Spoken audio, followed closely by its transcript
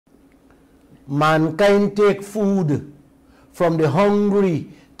mankind take food from the hungry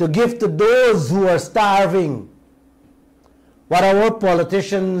to give to those who are starving. What our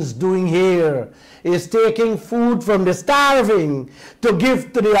politicians doing here is taking food from the starving to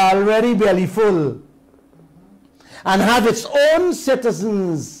give to the already belly full, and have its own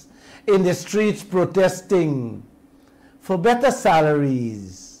citizens in the streets protesting for better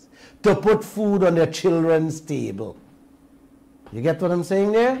salaries to put food on their children's table. You get what I'm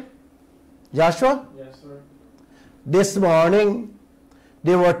saying there, Joshua? Yes, sir. This morning,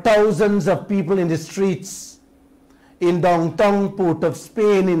 there were thousands of people in the streets in downtown Port of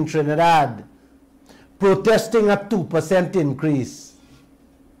Spain in Trinidad protesting a 2% increase.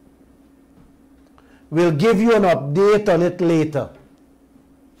 We'll give you an update on it later.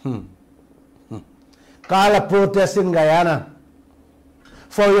 Call a protest in Guyana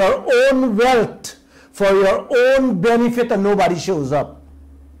for your own wealth, for your own benefit, and nobody shows up.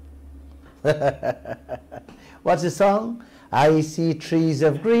 What's the song? I see trees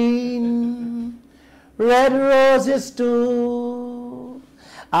of green, red roses too.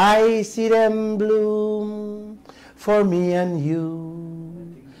 I see them bloom for me and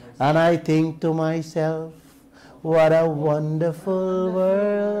you. And I think to myself, what a wonderful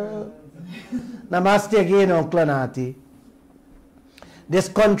world. Namaste again, Uncle and Auntie. This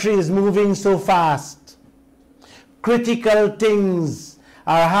country is moving so fast. Critical things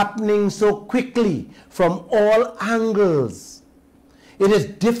are happening so quickly from all angles. It is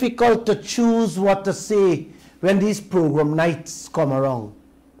difficult to choose what to say when these program nights come around.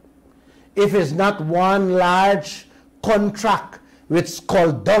 If it's not one large contract with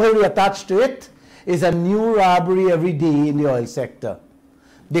skullduggery attached to it, is a new robbery every day in the oil sector,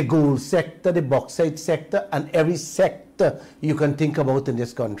 the gold sector, the bauxite sector, and every sector you can think about in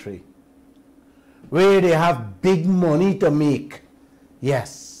this country, where they have big money to make.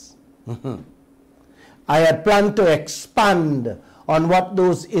 Yes. I had planned to expand on what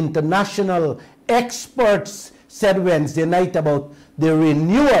those international experts said Wednesday night about the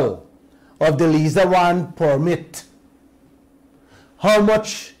renewal of the Liza 1 permit. How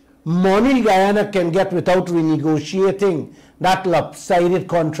much money Guyana can get without renegotiating that lopsided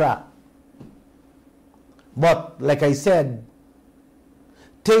contract. But like I said,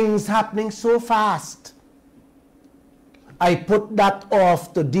 things happening so fast. I put that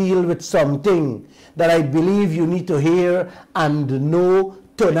off to deal with something that I believe you need to hear and know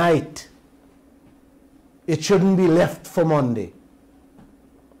tonight. It shouldn't be left for Monday.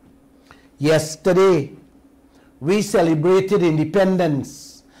 Yesterday, we celebrated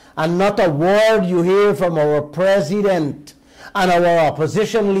independence, and not a word you hear from our president and our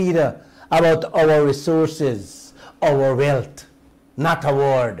opposition leader about our resources, our wealth. Not a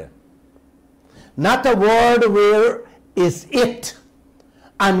word. Not a word where is it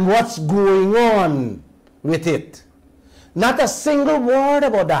and what's going on with it. Not a single word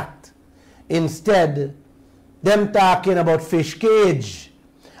about that. Instead, them talking about fish cage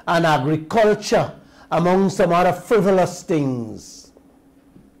and agriculture among some other frivolous things.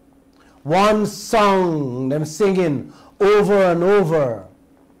 One song them singing over and over,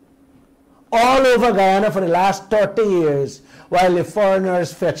 all over Guyana for the last 30 years, while the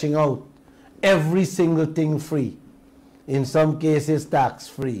foreigners fetching out every single thing free, in some cases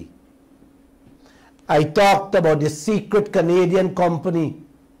tax-free. I talked about the secret Canadian company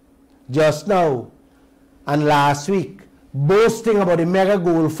just now and last week, boasting about the mega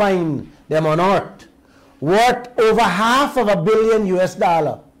gold find them unearthed, worth over $500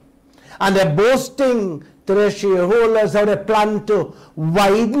 million. And they're boasting to their shareholders how they plan to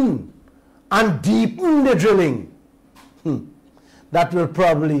widen and deepen the drilling. That will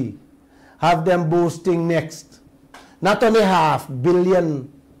probably have them boasting next. Not only $500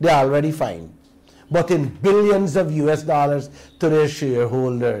 million they already find, but in billions of US dollars to their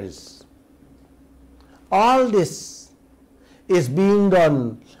shareholders. All this is being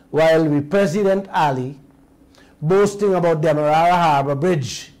done while we President Ali boasting about Demerara Harbor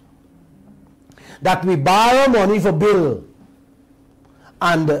Bridge, that we borrow money for bill,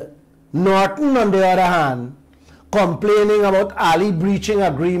 and Norton, on the other hand, complaining about Ali breaching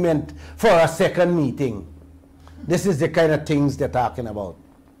agreement for a second meeting. This is the kind of things they're talking about.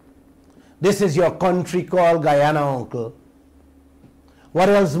 This is your country called Guyana, uncle. What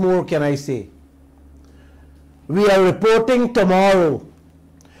else more can I say? We are reporting tomorrow,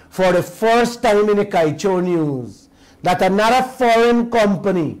 for the first time in the Kaieteur news, that another foreign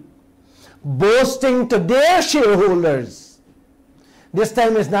company boasting to their shareholders, this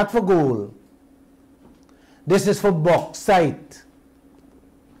time is not for gold, this is for bauxite.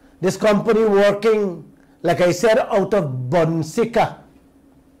 This company working, like I said, out of Bonsika,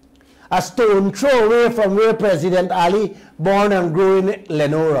 a stone throw away from where President Ali born and grew in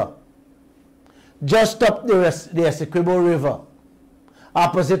Lenora, just up the Essequibo River,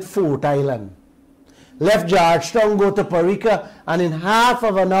 opposite Fort Island. Left Georgetown, go to Parica, and in half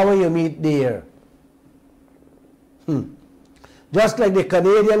of an hour you meet there. Just like the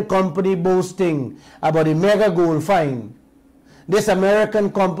Canadian company boasting about the mega gold find, this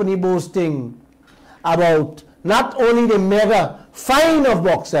American company boasting about not only the mega find of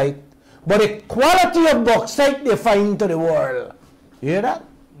bauxite, but the quality of bauxite they find to the world. You hear that?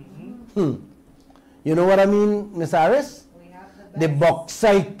 You know what I mean, Ms. Harris? The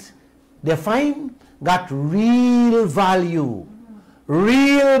bauxite they find got real value,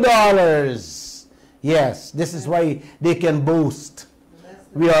 real dollars. Yes, this is why they can boast.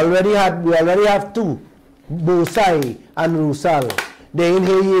 We already have two, Bosai and Rusal. They're in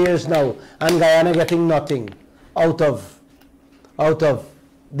here years now, and Guyana getting nothing out of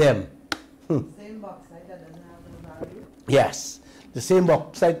them. Same bauxite that doesn't have no value? Yes, the same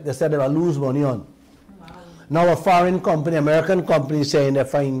bauxite they said they will lose money on. Now a foreign company, American company, saying they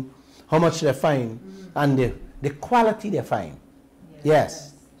find how much they find and the quality they find. Yes.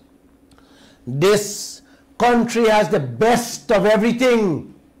 This country has the best of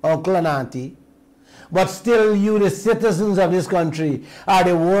everything, Uncle and Auntie, but still you, the citizens of this country, are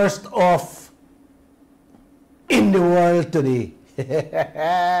the worst off in the world today.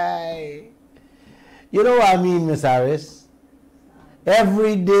 You know what I mean, Miss Harris?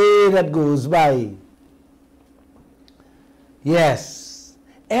 Every day that goes by, yes,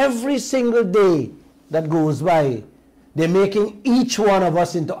 every single day that goes by, they're making each one of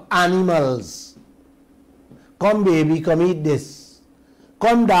us into animals. Come baby, come eat this.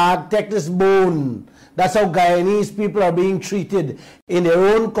 Come dog, take this bone. That's how Guyanese people are being treated in their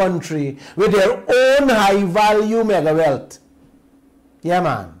own country with their own high value mega wealth. Yeah,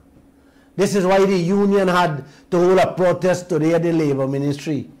 man. This is why the union had to hold a protest today at the Labor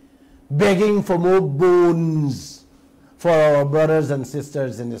Ministry, begging for more bones for our brothers and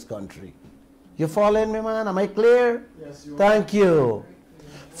sisters in this country. You following me, man? Am I clear? Yes, you are. Thank you.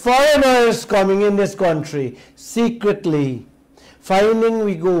 Foreigners coming in this country, secretly, finding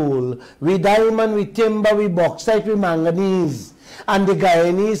we gold, we diamond, we timber, we bauxite, we manganese, and the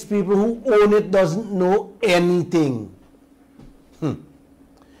Guyanese people who own it doesn't know anything.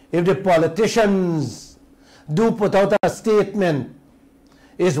 If the politicians do put out a statement,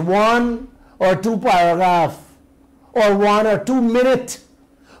 it's 1 or 2 paragraph or 1 or 2 minute,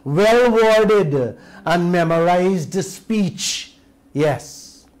 well worded and memorized speech.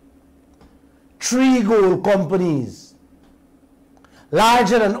 Yes. 3 gold companies,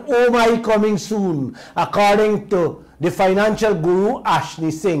 larger than Oh My coming soon, according to the financial guru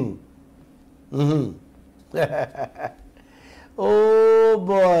Ashni Singh. Oh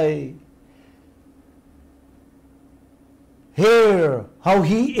boy. Hear how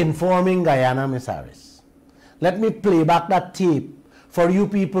he informing Guyana, Miss Harris. Let me play back that tape for you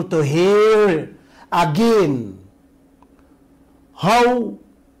people to hear again how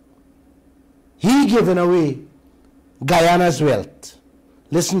he given away Guyana's wealth.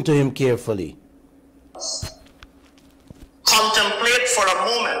 Listen to him carefully. Contemplate for a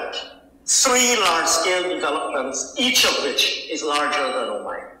moment 3 large-scale developments, each of which is larger than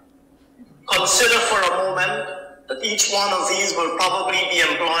Omai. Consider for a moment that each one of these will probably be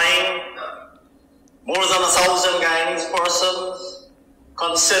employing more than 1,000 Guyanese persons.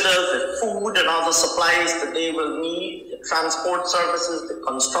 Consider the food and other supplies that they will need, the transport services, the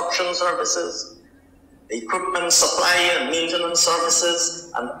construction services, the equipment supply and maintenance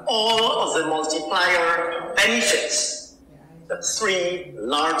services, and all of the multiplier benefits that 3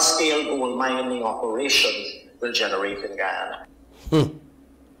 large-scale gold mining operations will generate in Guyana.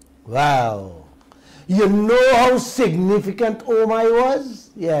 Wow. You know how significant Omai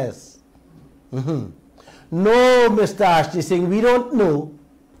was? Yes. No, Mr. Ashley Singh, we don't know.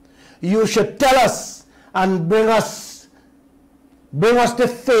 You should tell us and bring us the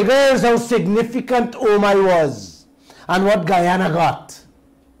figures how significant Omai was and what Guyana got.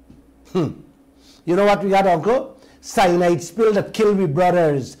 You know what we got, Uncle? Cyanide spill that killed we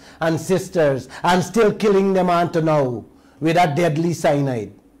brothers and sisters and still killing them unto now with that deadly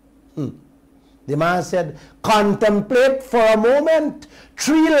cyanide. The man said, contemplate for a moment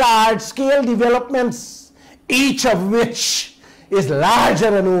 3 large-scale developments, each of which is larger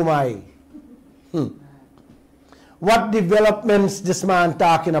than Omai. What developments this man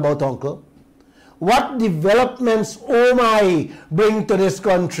talking about, Uncle? What developments Omai bring to this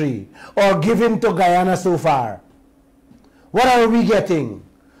country or given to Guyana so far? What are we getting?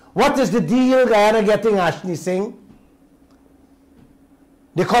 What is the deal Guyana getting, Ashni Singh?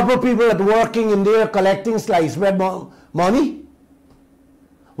 The couple people that working in there collecting sliced bread money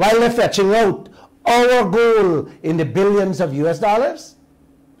while they're fetching out our goal in the billions of US dollars?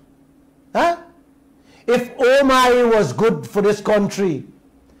 Huh? If oh my was good for this country,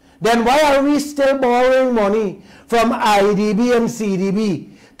 then why are we still borrowing money from IDB and CDB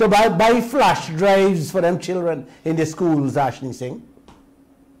to buy flash drives for them children in the schools, Ashley Singh?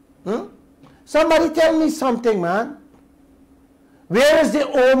 Somebody tell me something, man. Where is the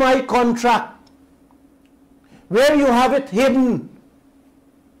oh my contract? Where you have it hidden,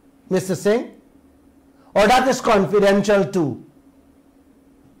 Mr. Singh? Or that is confidential too?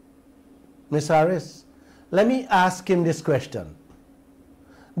 Ms. Harris, let me ask him this question.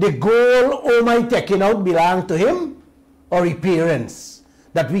 The goal oh my taking out belong to him or his parents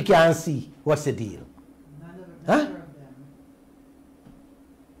that we can't see? What's the deal? Huh? Of them.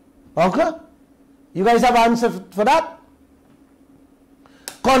 Uncle, you guys have answer for that?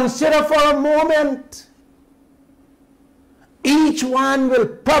 Consider for a moment, each one will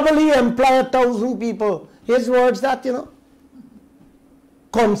probably employ 1,000 people. His words that, you know.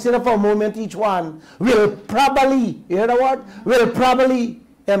 Consider for a moment, each one will probably, you hear the word? Will probably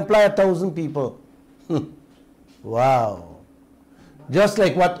employ 1,000 people. Wow. Just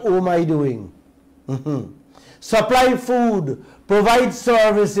like what am I doing? Supply food, provide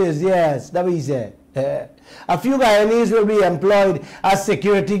services, yes, that we say. A few Guyanese will be employed as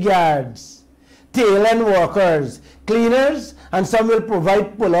security guards, tail end workers, cleaners, and some will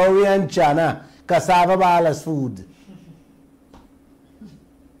provide pulao and chana, cassava ball as food.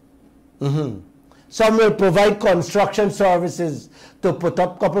 Some will provide construction services to put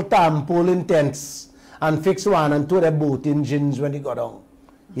up couple tarpaulin tents and fix one and two of the boat engines when they go down.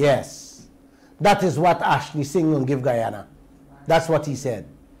 Yes, that is what Ashley Singh will give Guyana. That's what he said.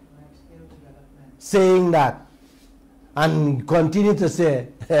 Saying that, and continue to say,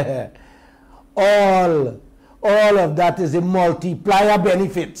 all of that is a multiplier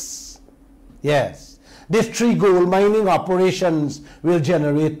benefits. Yes, these 3 gold mining operations will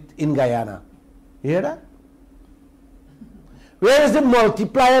generate in Guyana. You hear that? Where is the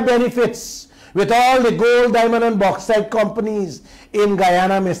multiplier benefits with all the gold, diamond, and bauxite companies in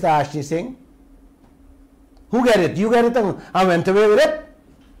Guyana, Mr. Ashley Singh? Who get it? You get it and went away with it?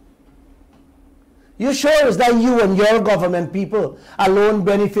 You sure is that you and your government people alone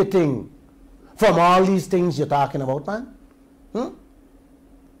benefiting from all these things you're talking about, man?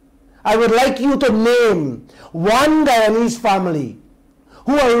 I would like you to name one Guyanese family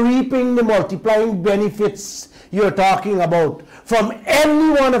who are reaping the multiplying benefits you're talking about from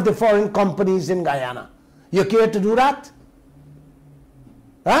any one of the foreign companies in Guyana. You care to do that?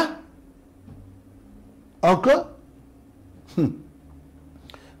 Huh? Uncle?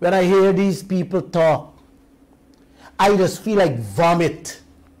 When I hear these people talk, I just feel like vomit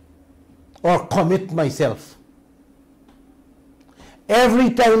or commit myself. Every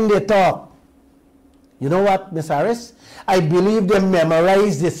time they talk, you know what, Miss Harris? I believe they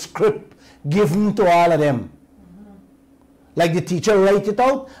memorize the script given to all of them. Like the teacher write it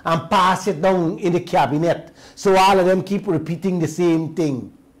out and pass it down in the cabinet. So all of them keep repeating the same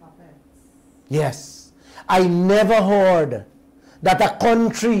thing. Yes. I never heard that a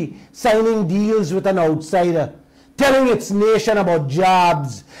country signing deals with an outsider, telling its nation about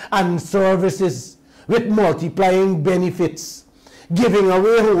jobs and services with multiplying benefits, giving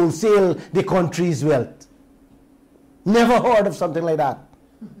away wholesale the country's wealth. Never heard of something like that.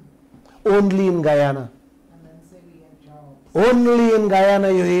 Only in Guyana. And then say we get jobs. Only in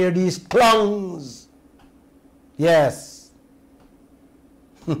Guyana you hear these clowns. Yes.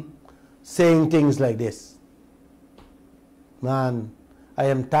 Saying things like this. Man, I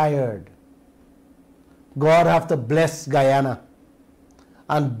am tired. God have to bless Guyana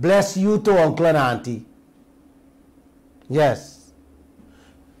and bless you too, uncle and auntie. Yes.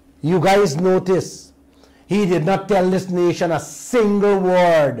 You guys notice he did not tell this nation a single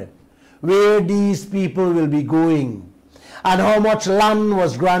word where these people will be going and how much land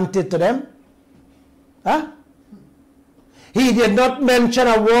was granted to them. Huh? He did not mention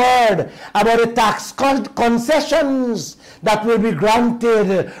a word about the tax concessions that will be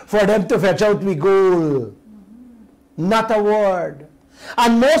granted for them to fetch out the gold. Not a word.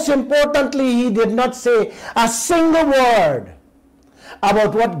 And most importantly, he did not say a single word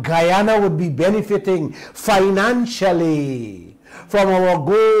about what Guyana would be benefiting financially from our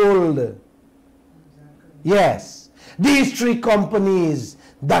gold. Yes, these 3 companies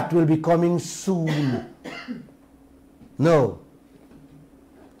that will be coming soon. No.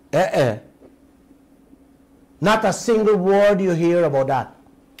 Not a single word you hear about that.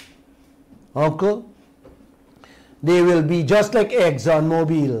 Uncle, They will be just like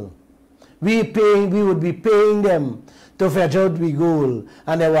ExxonMobil. We would be paying them to fetch out we gold,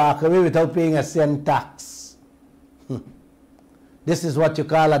 and they walk away without paying a cent tax. This is what you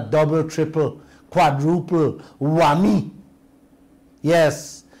call a double, triple, quadruple whammy.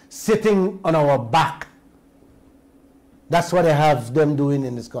 Yes, sitting on our back. That's what they have them doing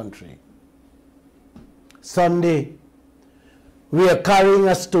in this country. Sunday, we are carrying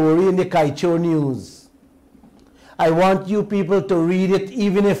a story in the Kaieteur news. I want you people to read it,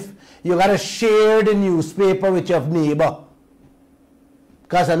 even if you got to share the newspaper with your neighbor.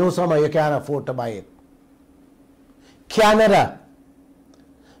 Because I know some of you can't afford to buy it. Canada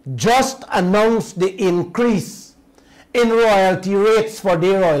just announced the increase in royalty rates for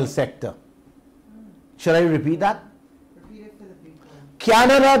their oil sector. Should I repeat that? Repeat it for the people.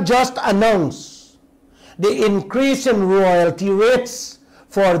 Canada just announced the increase in royalty rates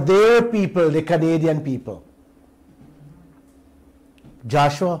for their people, the Canadian people.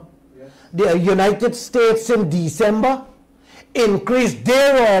 Joshua, Yes. the United States in December increased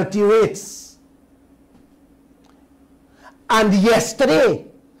their royalty rates. And yesterday,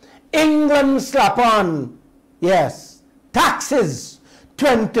 England slapped on, yes, taxes,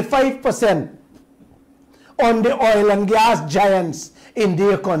 25% on the oil and gas giants in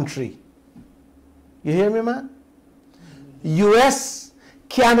their country. You hear me, man? US,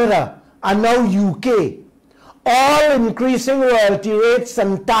 Canada, and now UK, all increasing royalty rates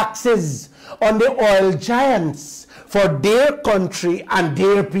and taxes on the oil giants for their country and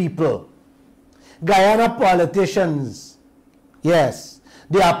their people. Guyana politicians, yes,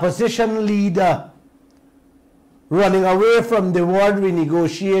 the opposition leader running away from the world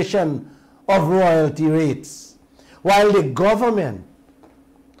renegotiation of royalty rates, while the government,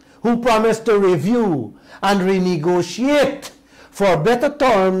 who promised to review and renegotiate for better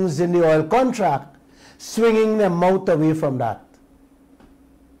terms in the oil contract, swinging their mouth away from that.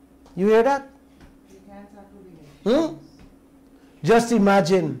 You hear that? You can't tackle the Just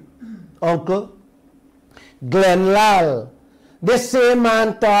imagine, Uncle, Lall, this same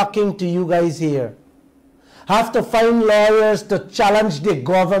man talking to you guys here, have to find lawyers to challenge the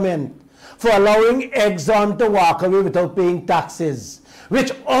government for allowing Exxon to walk away without paying taxes,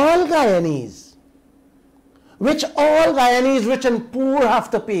 which all Guyanese, rich and poor, have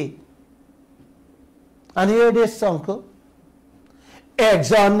to pay. And hear this, Uncle.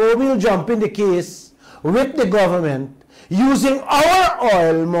 ExxonMobil jump in the case with the government using our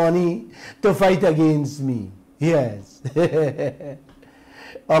oil money to fight against me. Yes.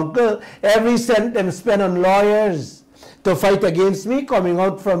 Uncle, every cent them spend on lawyers to fight against me coming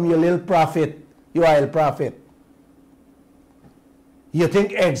out from your little profit, your oil profit. You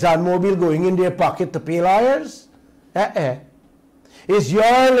think ExxonMobil going in their pocket to pay lawyers? It's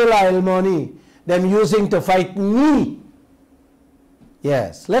your little oil money them using to fight me.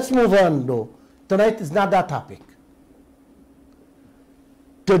 Yes, let's move on though. Tonight is not that topic.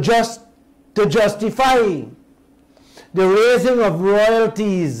 To justify the raising of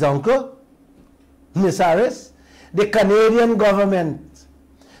royalties, Uncle, Miss Harris, the Canadian government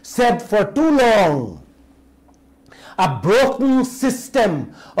said for too long a broken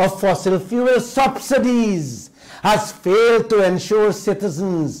system of fossil fuel subsidies has failed to ensure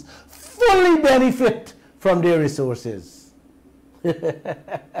citizens fully benefit from their resources.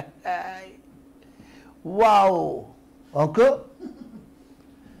 Wow. Uncle,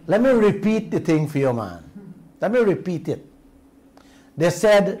 let me repeat the thing for you, man. Let me repeat it. They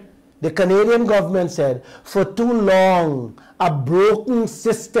said, the Canadian government said, for too long, a broken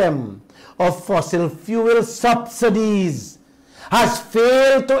system of fossil fuel subsidies has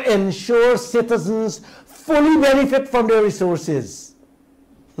failed to ensure citizens fully benefit from their resources.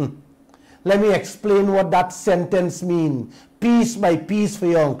 Let me explain what that sentence means, piece by piece for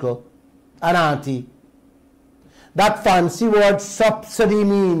you, Uncle and Auntie. That fancy word subsidy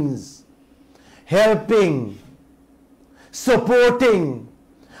means helping, supporting,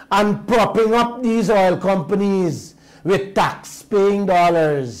 and propping up these oil companies with tax-paying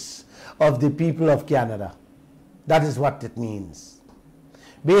dollars of the people of Canada. That is what it means.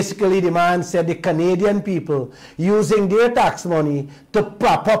 Basically, the man said the Canadian people using their tax money to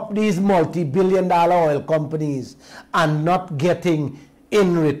prop up these multi-billion-dollar oil companies and not getting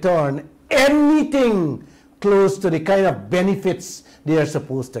in return anything close to the kind of benefits they are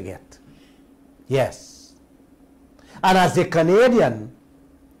supposed to get. Yes. And as the Canadian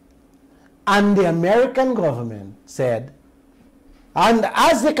and the American government said, and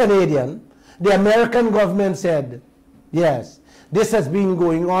as the Canadian, the American government said, yes, this has been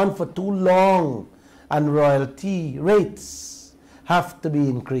going on for too long and royalty rates have to be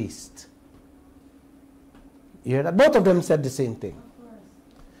increased. You hear that? Both of them said the same thing.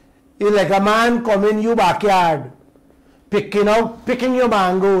 It's like a man come in your backyard, picking your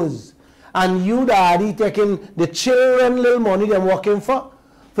mangoes, and you, daddy, taking the children little money they're working for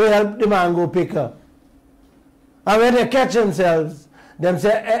help the mango picker. And when they catch themselves, them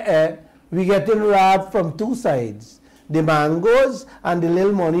say, we getting robbed from two sides. The mangoes and the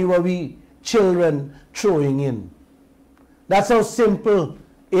little money where we children throwing in. That's how simple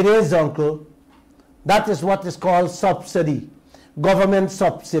it is, uncle. That is what is called subsidy. Government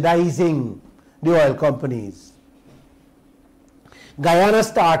subsidizing the oil companies. Guyana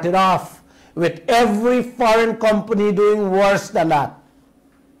started off with every foreign company doing worse than that.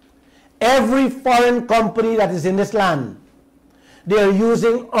 Every foreign company that is in this land, they are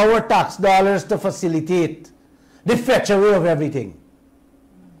using our tax dollars to facilitate the fetch away of everything.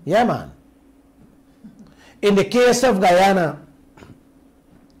 Yeah, man. In the case of Guyana,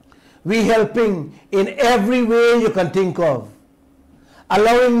 we helping in every way you can think of.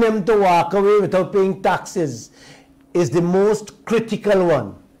 Allowing them to walk away without paying taxes is the most critical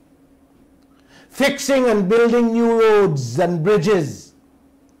one. Fixing and building new roads and bridges.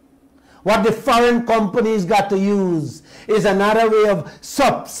 What the foreign companies got to use is another way of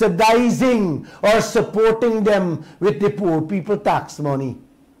subsidizing or supporting them with the poor people tax money.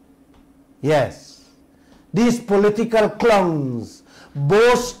 Yes. These political clowns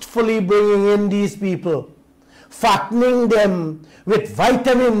boastfully bringing in these people, fattening them with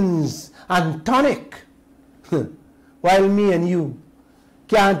vitamins and tonic, while me and you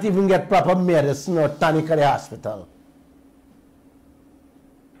can't even get proper medicine or tonic at the hospital.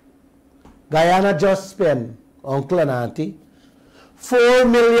 Guyana just spent, uncle and auntie, $4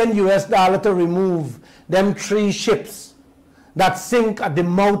 million to remove them 3 ships that sink at the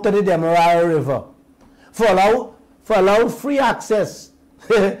mouth of the Demerara River for allow free access,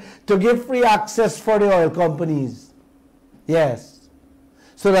 to give free access for the oil companies. Yes.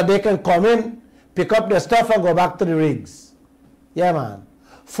 So that they can come in, pick up their stuff and go back to the rigs. Yeah, man.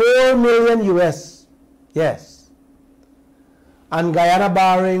 $4 million. Yes. And Guyana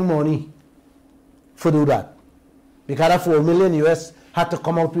borrowing money for do that. Because that $4 million had to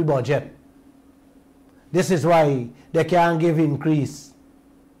come out with budget. This is why they can't give increase.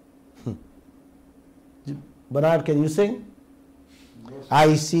 Bernard, can you sing?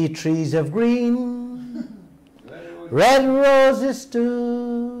 I see trees of green, red roses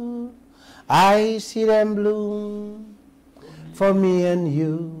too. I see them bloom for me and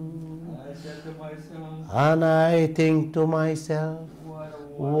you. I said to myself, and I think to myself,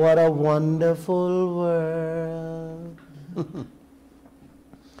 what a wonderful world.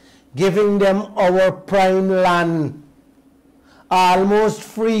 Giving them our prime land, almost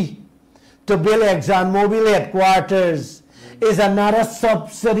free, to build ExxonMobil headquarters is another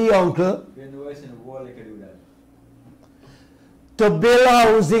subsidy, uncle. To build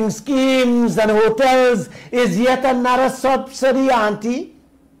housing schemes and hotels is yet another subsidy, auntie.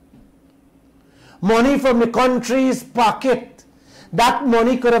 Money from the country's pocket. That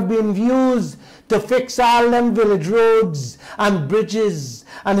money could have been used to fix all them village roads and bridges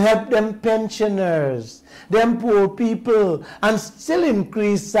and help them pensioners, them poor people, and still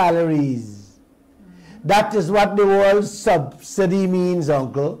increase salaries. That is what the word subsidy means,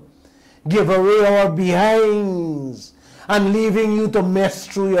 uncle. Give away our behinds and leaving you to mess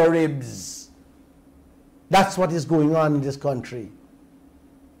through your ribs. That's what is going on in this country.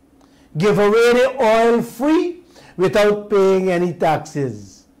 Give away the oil free without paying any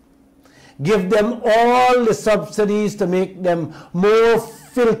taxes. Give them all the subsidies to make them more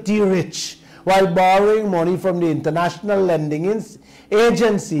filthy rich while borrowing money from the international lending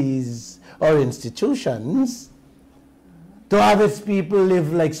agencies or institutions to have its people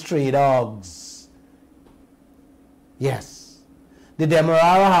live like stray dogs. Yes. The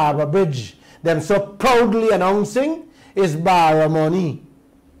Demerara Harbour Bridge, them so proudly announcing, is borrow money.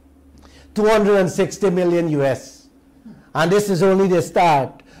 $260 million. And this is only the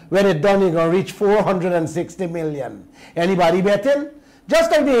start. When it's done, you're going to reach $460 million. Anybody betting?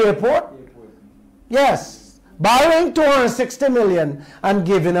 Just like the airport? Yes. Borrowing $260 million and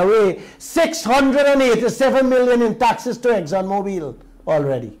giving away $687 million in taxes to ExxonMobil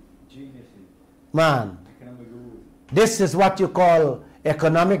already. Man, this is what you call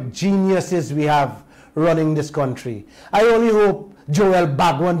economic geniuses we have running this country. I only hope Joel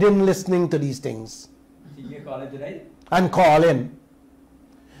Bagwan didn't listening to these things. And call in.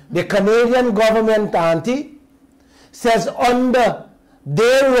 The Canadian government, auntie, says under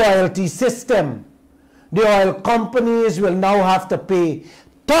their royalty system, the oil companies will now have to pay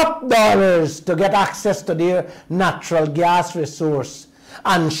top dollars to get access to their natural gas resource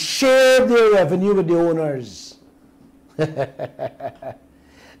and share their revenue with the owners.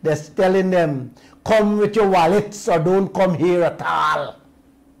 They're telling them, come with your wallets or don't come here at all.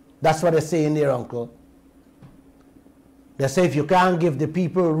 That's what they're saying there, uncle. They say if you can't give the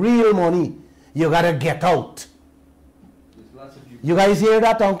people real money, you gotta get out. You guys hear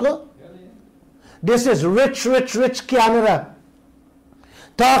that, uncle? Yeah. This is rich, rich, rich Canada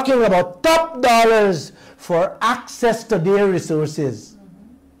talking about top dollars for access to their resources.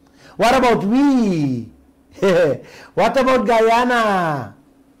 What about we? What about Guyana?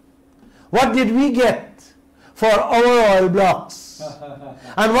 What did we get for our oil blocks?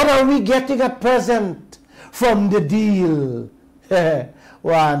 And what are we getting at present from the deal?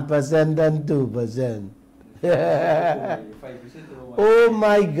 1% and 2%. Oh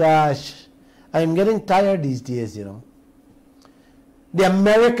my gosh. I'm getting tired these days, you know. The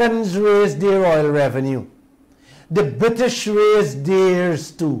Americans raised their oil revenue. The British raised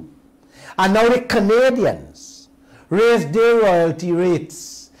theirs too. And now the Canadians raised their royalty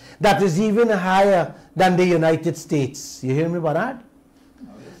rates. That is even higher than the United States. You hear me, Bernard?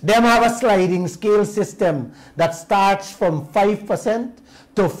 Them have a sliding scale system that starts from 5%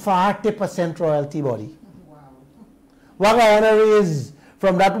 to 40% royalty body. Wow. What Guyana raise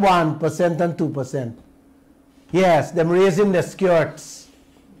from that 1% and 2%? Yes, them raising the skirts.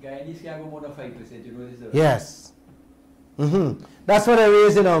 Guyanese can go more than 5%, you know this. Yes. That's what they're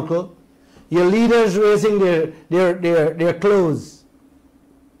raising, uncle. Your leaders raising their clothes.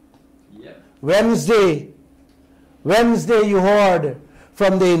 Yep. Wednesday you heard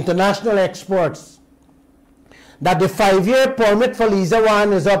from the international exports that the 5-year permit for Liza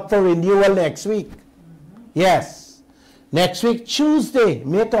 1 is up for renewal next week. Yes. Next week, Tuesday,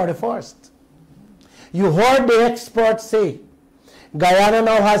 May 31st. You heard the experts say Guyana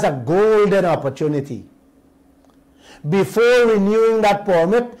now has a golden opportunity before renewing that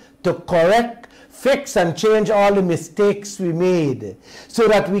permit to correct, fix and change all the mistakes we made so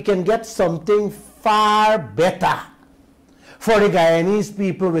that we can get something far better for the Guyanese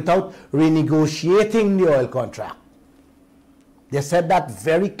people without renegotiating the oil contract. They said that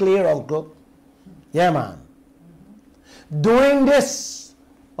very clear, uncle. Yeah, man. Doing this,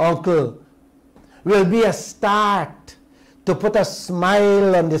 uncle, will be a start to put a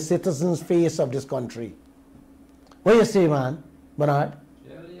smile on the citizens' face of this country. What do you say, man, Bernard?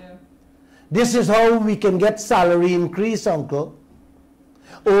 Yeah. This is how we can get salary increase, uncle.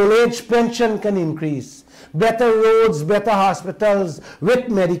 Old age pension can increase. Better roads, better hospitals with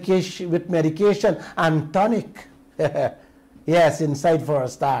medication and tonic. Yes, inside for a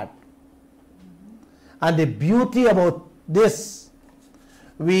start. And the beauty about this,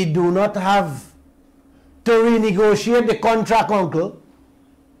 we do not have to renegotiate the contract, uncle.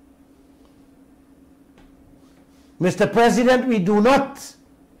 Mr. President, we do not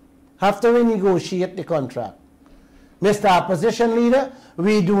have to renegotiate the contract. Mr. Opposition Leader,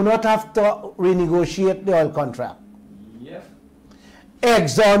 we do not have to renegotiate the oil contract. Yep.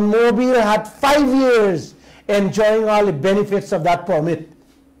 ExxonMobil had 5 years enjoying all the benefits of that permit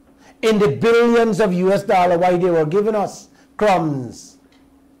in the billions of US dollars while they were giving us crumbs.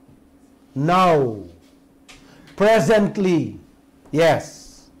 Now, presently,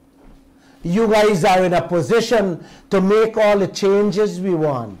 yes, you guys are in a position to make all the changes we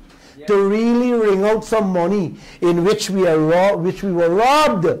want. Yeah. To really wring out some money in which we were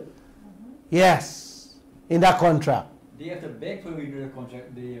robbed. Yes, in that contract. They have to beg for renewal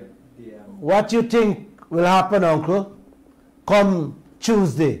contract. What you think will happen, uncle, come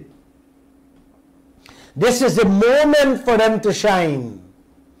Tuesday? This is the moment for them to shine.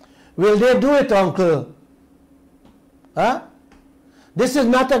 Will they do it, uncle? Huh? This is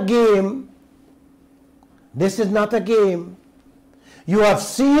not a game. This is not a game. You have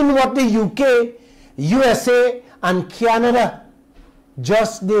seen what the UK, USA, and Canada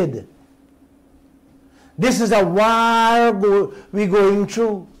just did. This is a war we're going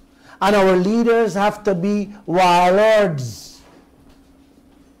through. And our leaders have to be warlords.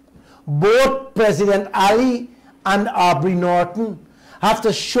 Both President Ali and Aubrey Norton have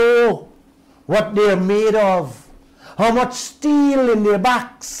to show what they're made of. How much steel in their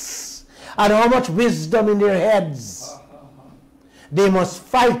backs and how much wisdom in their heads. They must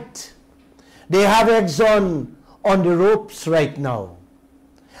fight. They have Exxon on the ropes right now.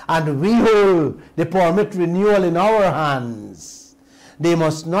 And we hold the permit renewal in our hands. They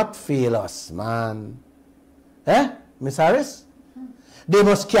must not fail us, man. Eh, Miss Harris? They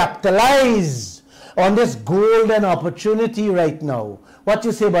must capitalize on this golden opportunity right now. What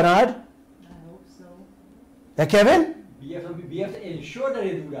you say, Bernard? I hope so. Kevin? We have to ensure that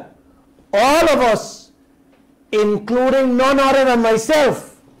they do that. All of us, including none other than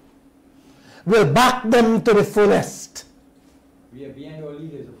myself, will back them to the fullest. We are behind our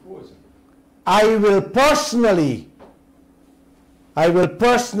leaders, of course. I will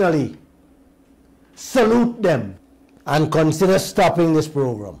personally salute them and consider stopping this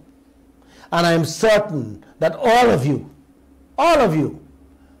program. And I'm certain that all of you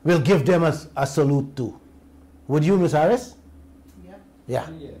will give them a salute too. Would you, Ms. Harris? Yep. Yeah.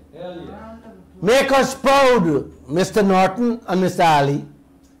 Hell yeah. Hell yeah. Round of applause. Make us proud, Mr. Norton and Mr. Ali.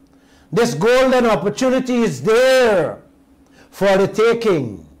 This golden opportunity is there for the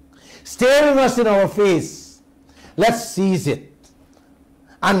taking, staring us in our face. Let's seize it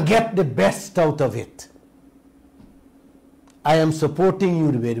and get the best out of it. I am supporting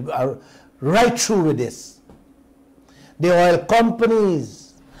you right through with this. The oil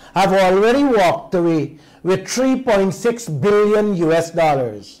companies have already walked away with $3.6 billion US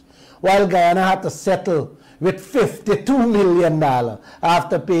dollars, while Guyana had to settle with $52 million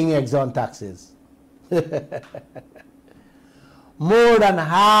after paying Exxon taxes. More than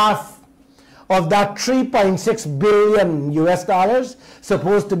half of that $3.6 billion US dollars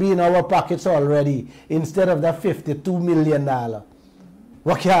supposed to be in our pockets already instead of that $52 million.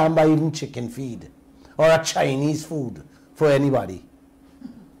 We can't buy even chicken feed or a Chinese food for anybody.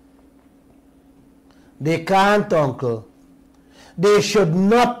 They can't, uncle. They should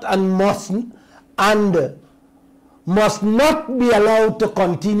not and must not be allowed to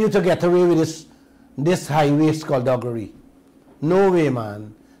continue to get away with this highway skullduggery. No way,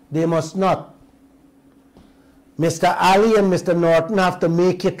 man. They must not. Mr. Ali and Mr. Norton have to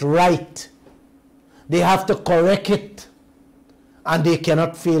make it right. They have to correct it. And they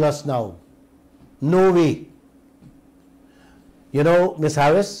cannot fail us now. No way. You know, Ms.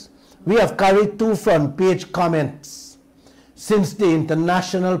 Harris, we have carried 2 front page comments since the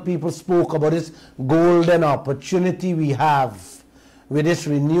international people spoke about this golden opportunity we have with this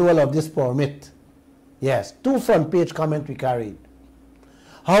renewal of this permit. Yes, 2 front page comments we carried.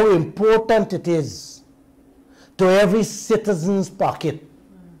 How important it is to every citizen's pocket,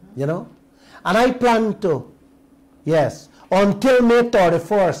 you know. And I plan to, yes, until May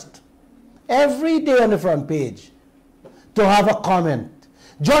 31st, every day on the front page, to have a comment,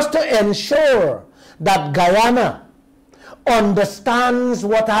 just to ensure that Guyana understands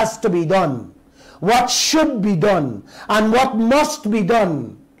what has to be done, what should be done, and what must be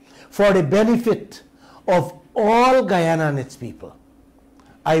done for the benefit of all Guyana and its people.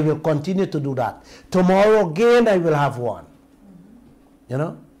 I will continue to do that. Tomorrow again I will have one. You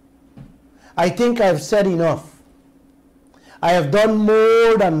know? I think I've said enough. I have done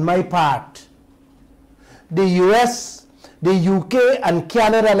more than my part. The US, the UK, and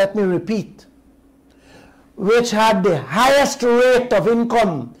Canada, let me repeat, which had the highest rate of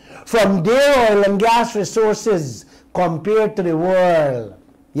income from their oil and gas resources compared to the world,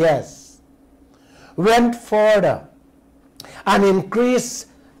 yes, went further and increased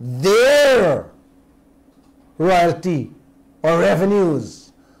their royalty or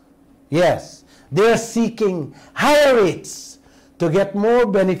revenues. Yes, they're seeking higher rates to get more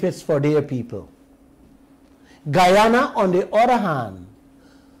benefits for their people. Guyana, on the other hand,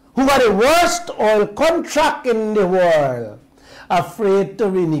 who got the worst oil contract in the world, afraid to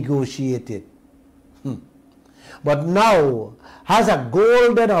renegotiate it. But now has a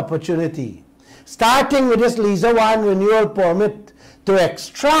golden opportunity, starting with this Liza 1 renewal permit, to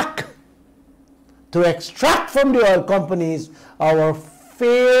extract from the oil companies our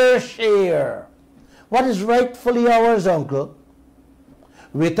fair share, what is rightfully ours, uncle,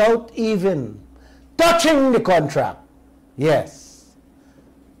 without even touching the contract. Yes,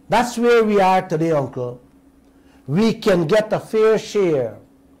 that's where we are today, uncle. We can get a fair share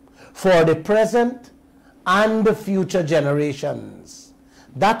for the present and the future generations.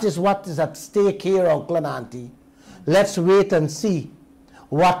 That is what is at stake here, uncle and auntie. Let's wait and see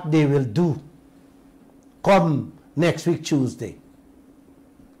what they will do come next week, Tuesday.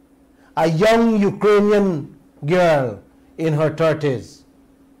 A young Ukrainian girl in her 30s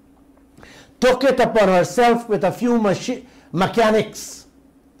took it upon herself with a few mechanics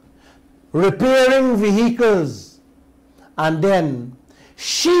repairing vehicles, and then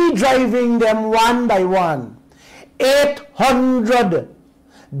she driving them one by one, 800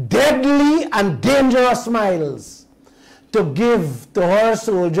 deadly and dangerous miles, to give to her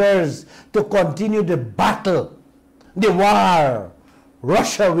soldiers to continue the battle, the war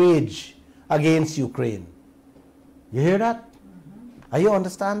Russia wage against Ukraine. You hear that? Are you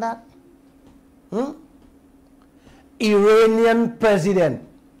understand that? Iranian President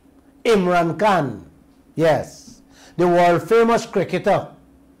Imran Khan, yes, the world famous cricketer.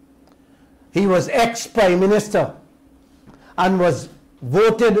 He was ex-prime minister and was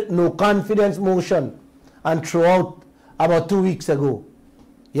voted no confidence motion and threw out about 2 weeks ago.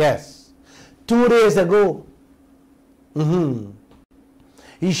 Yes. 2 days ago,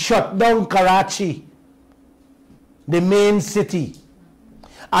 he shut down Karachi, the main city,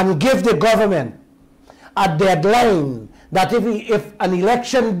 and gave the government a deadline that if an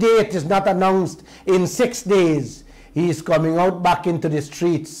election date is not announced in 6 days, he is coming out back into the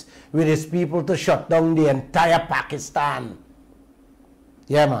streets with his people to shut down the entire Pakistan.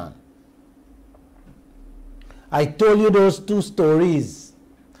 Yeah, man. I told you those 2 stories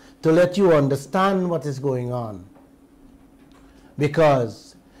to let you understand what is going on.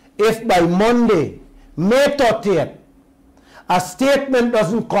 Because if by Monday, May 30th, a statement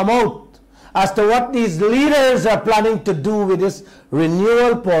doesn't come out as to what these leaders are planning to do with this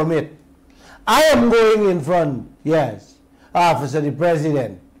renewal permit, I am going in front, yes, Office of the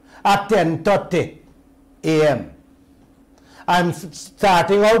President at 10:30 a.m. I'm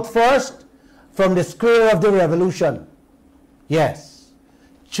starting out first from the Square of the Revolution. Yes,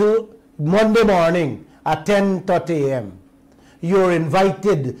 Monday morning at 10:30 a.m. You're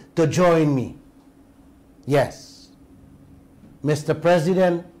invited to join me. Yes. Mr.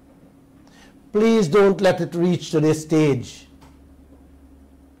 President, please don't let it reach to this stage.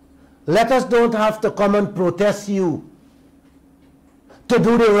 Let us don't have to come and protest you to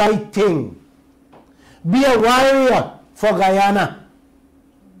do the right thing. Be a warrior for Guyana.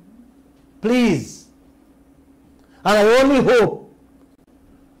 Please. And I only hope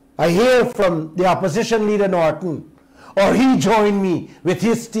I hear from the opposition leader Norton, or he join me with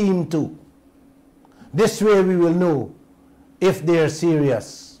his team too. This way we will know if they are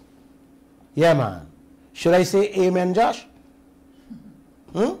serious. Yeah, man. Should I say amen, Josh?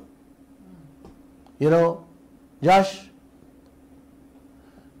 You know, Josh,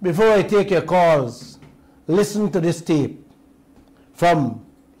 before I take your calls, listen to this tape from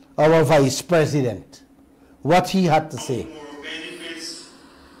our Vice President, what he had to say. Benefits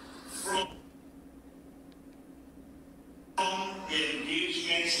from the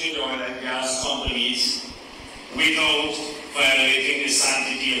engagements with oil and gas companies without violating the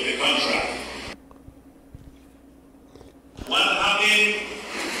sanctity of the contract. What happened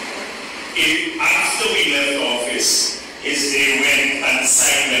after we left office is they went and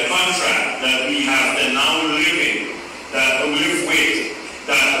signed a contract that we have to now live with,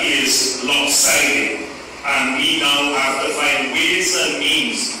 that is lopsided. And we now have to find ways and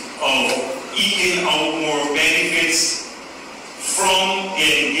means of eking out more benefits from the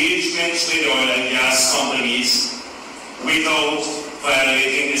engagements with oil and gas companies without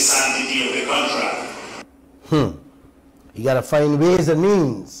violating the sanctity of the contract. You got to find ways and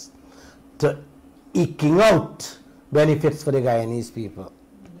means to eking out benefits for the Guyanese people.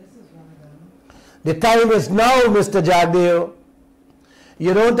 This is one of them. The time is now, Mr. Jagdeo.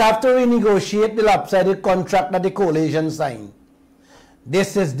 You don't have to renegotiate the lopsided contract that the coalition signed.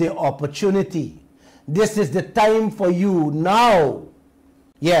 This is the opportunity. This is the time for you now.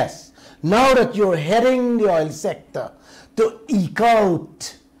 Yes, now that you're heading the oil sector, to eke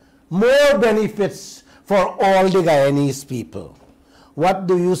out more benefits for all the Guyanese people. What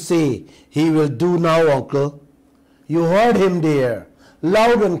do you say he will do now, Uncle? You heard him there,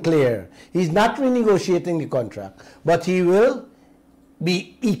 loud and clear. He's not renegotiating the contract, but he will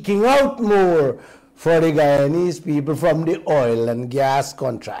be eking out more for the Guyanese people from the oil and gas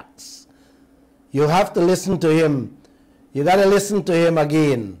contracts. You have to listen to him. You got to listen to him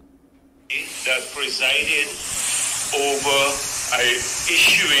again. That presided over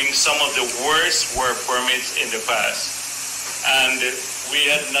issuing some of the worst work permits in the past. And we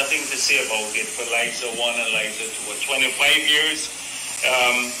had nothing to say about it for Liza 1 and Liza 2. 25 years,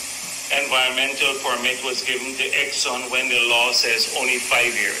 environmental permit was given to Exxon when the law says only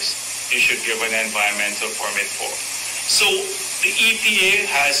 5 years you should give an environmental permit for. So the EPA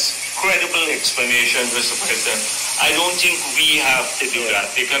has credible explanations, Mr. President. I don't think we have to do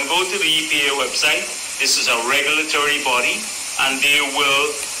that. They can go to the EPA website. This is a regulatory body, and they will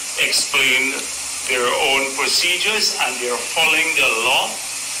explain their own procedures, and they're following the law,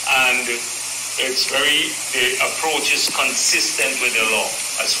 and the approach is consistent with the law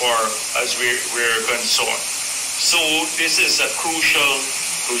as far as we're concerned. So this is a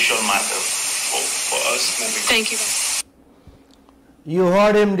crucial matter for us moving. Thank you. You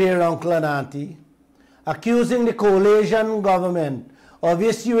heard him there, Uncle and Auntie, accusing the coalition government of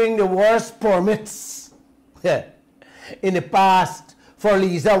issuing the worst permits in the past for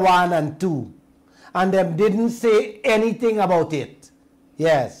Liza 1 and 2. And them didn't say anything about it.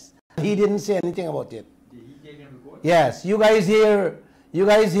 Yes, he didn't say anything about it. Did he take them to court? Yes, you guys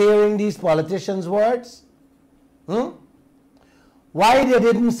hearing these politicians' words? Why they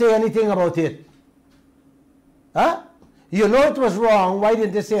didn't say anything about it? Huh? You know it was wrong. Why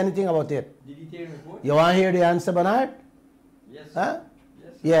didn't they say anything about it? The detailed report? You want to hear the answer, Bernard? Yes. Huh?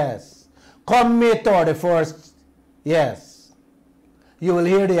 Yes. Yes. Come May 31st. Yes. You will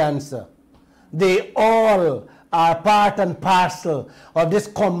hear the answer. They all are part and parcel of this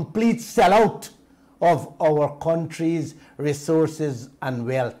complete sellout of our country's resources and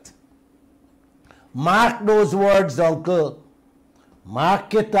wealth. Mark those words, uncle.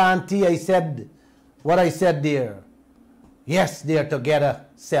 Mark it, auntie. I said what I said there. Yes, they are together,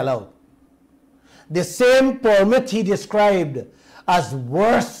 sell out. The same permit he described as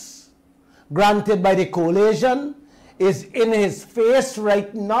worse granted by the coalition is in his face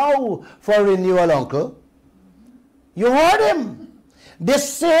right now for renewal, uncle. You heard him. The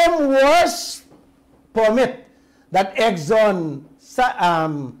same worse permit that Exxon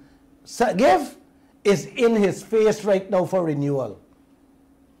gave is in his face right now for renewal.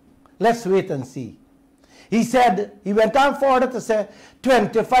 Let's wait and see. He said, he went on further to say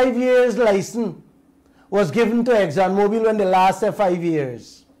 25 years license was given to ExxonMobil when they lasted 5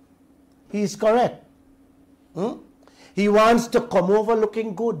 years. He is correct. He wants to come over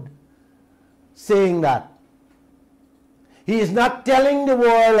looking good, saying that. He is not telling the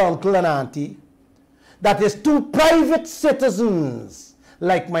world, uncle and auntie, that it's two private citizens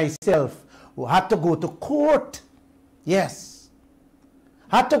like myself who had to go to court. Yes.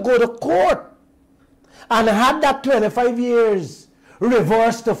 Had to go to court and had that 25 years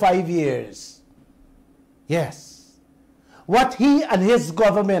reversed to 5 years. Yes. What he and his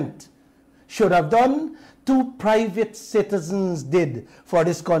government should have done, two private citizens did for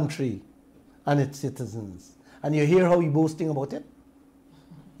this country and its citizens. And you hear how he boasting about it?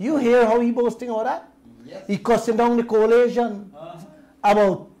 You hear how he boasting about that? Yes. He cussing down the coalition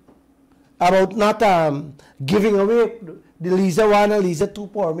about not giving away the Liza 1 and Liza 2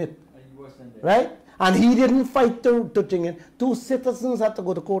 permit. Right? And he didn't fight to thing it. Two citizens had to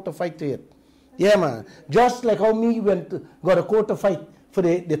go to court to fight to it. Yeah, man. Just like how me got to court to fight for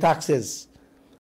the taxes.